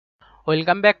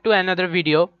Welcome back to another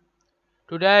video.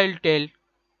 Today I will tell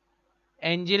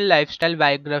Engin lifestyle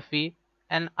biography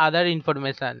and other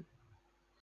information.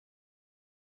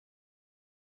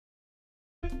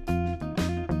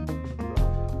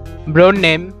 Broad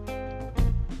name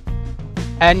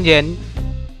Engin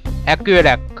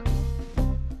Akyürek.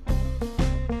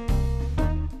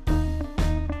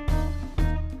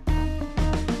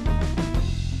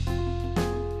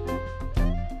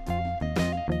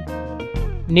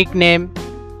 Nickname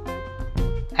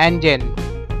Engin.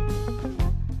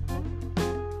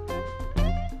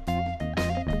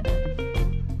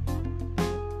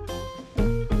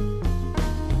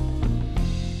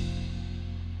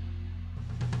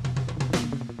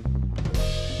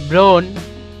 Born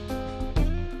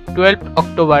 12th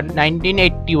October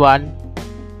 1981.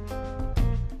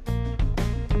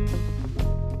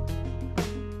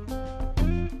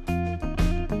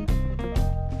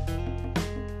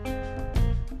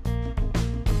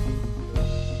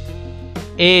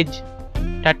 Age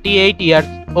 38 years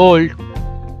old.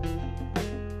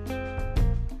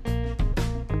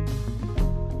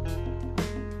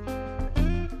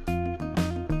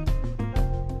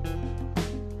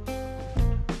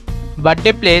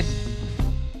 Birthday place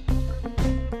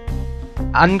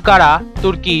Ankara,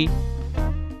 Turkey.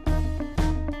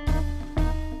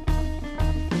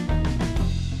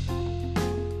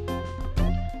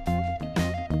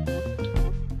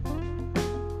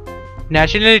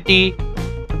 Nationality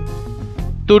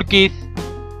Turkish.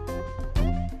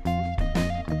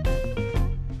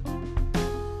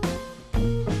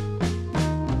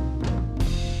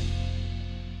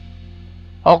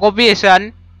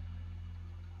 Occupation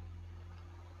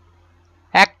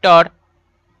actor.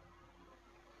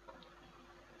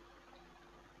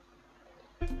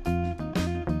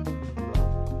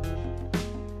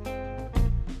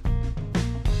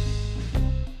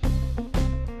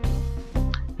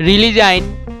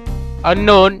 Religion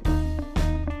unknown.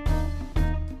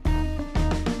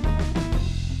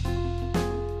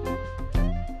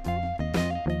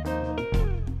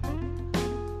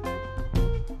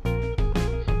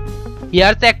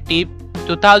 Years active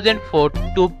 2004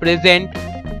 to present.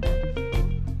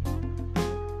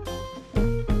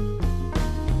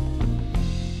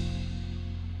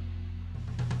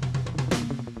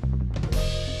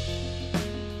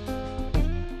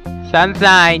 Sun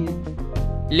sign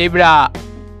Libra.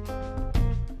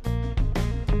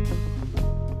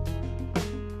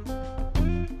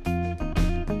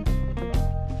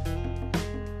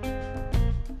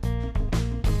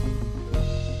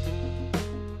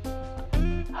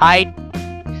 Height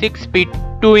 6 feet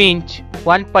 2 inch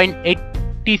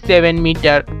 1.87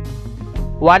 meter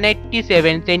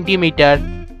 187 centimeter.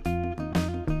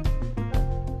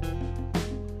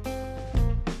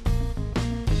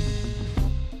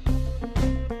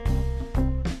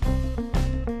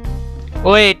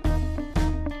 Weight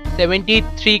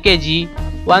 73 kg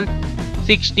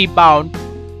 160 pound.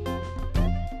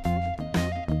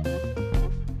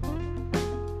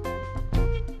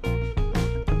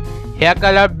 Hair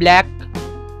color black.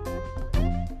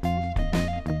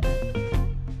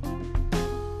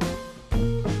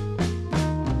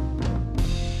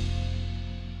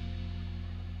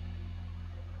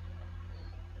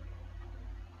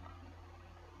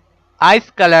 Eyes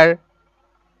color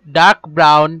dark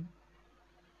brown.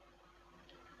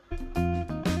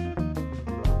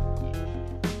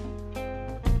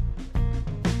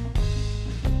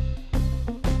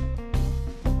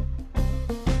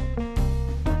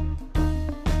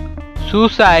 Shoe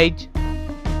size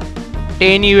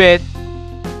 10 US.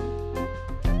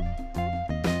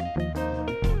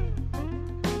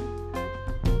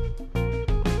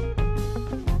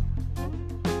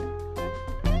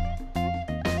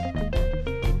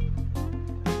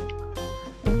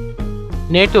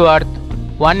 Net worth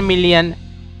 $1 million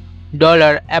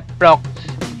approx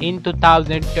in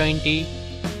 2020.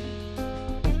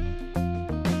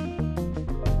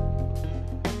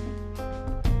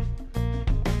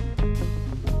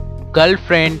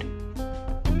 Girlfriend.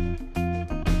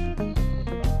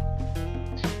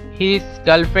 His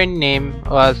girlfriend name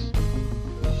was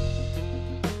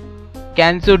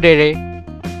Kansudere.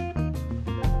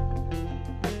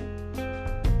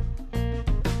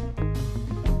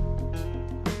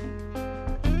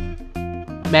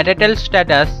 Marital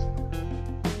status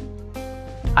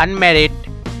unmarried.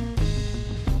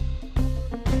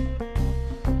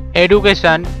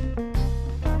 Education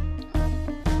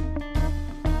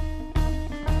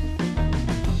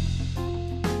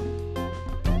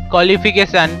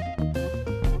qualification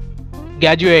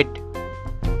graduate.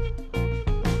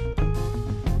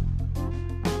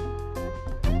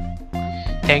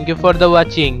 Thank you for the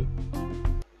watching.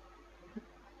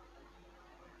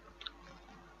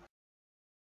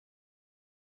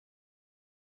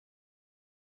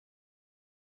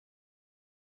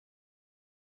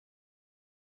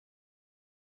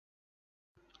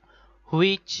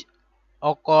 which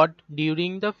occurred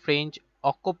during the French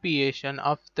occupation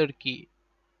of Turkey.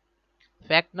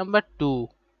 Fact number 2.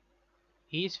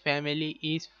 His family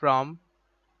is from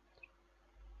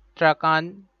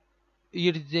Trakan,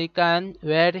 Erzincan,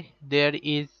 where there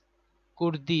is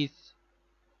Kurdish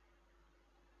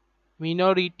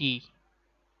minority.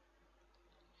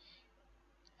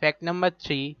 Fact number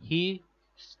 3. He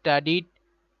studied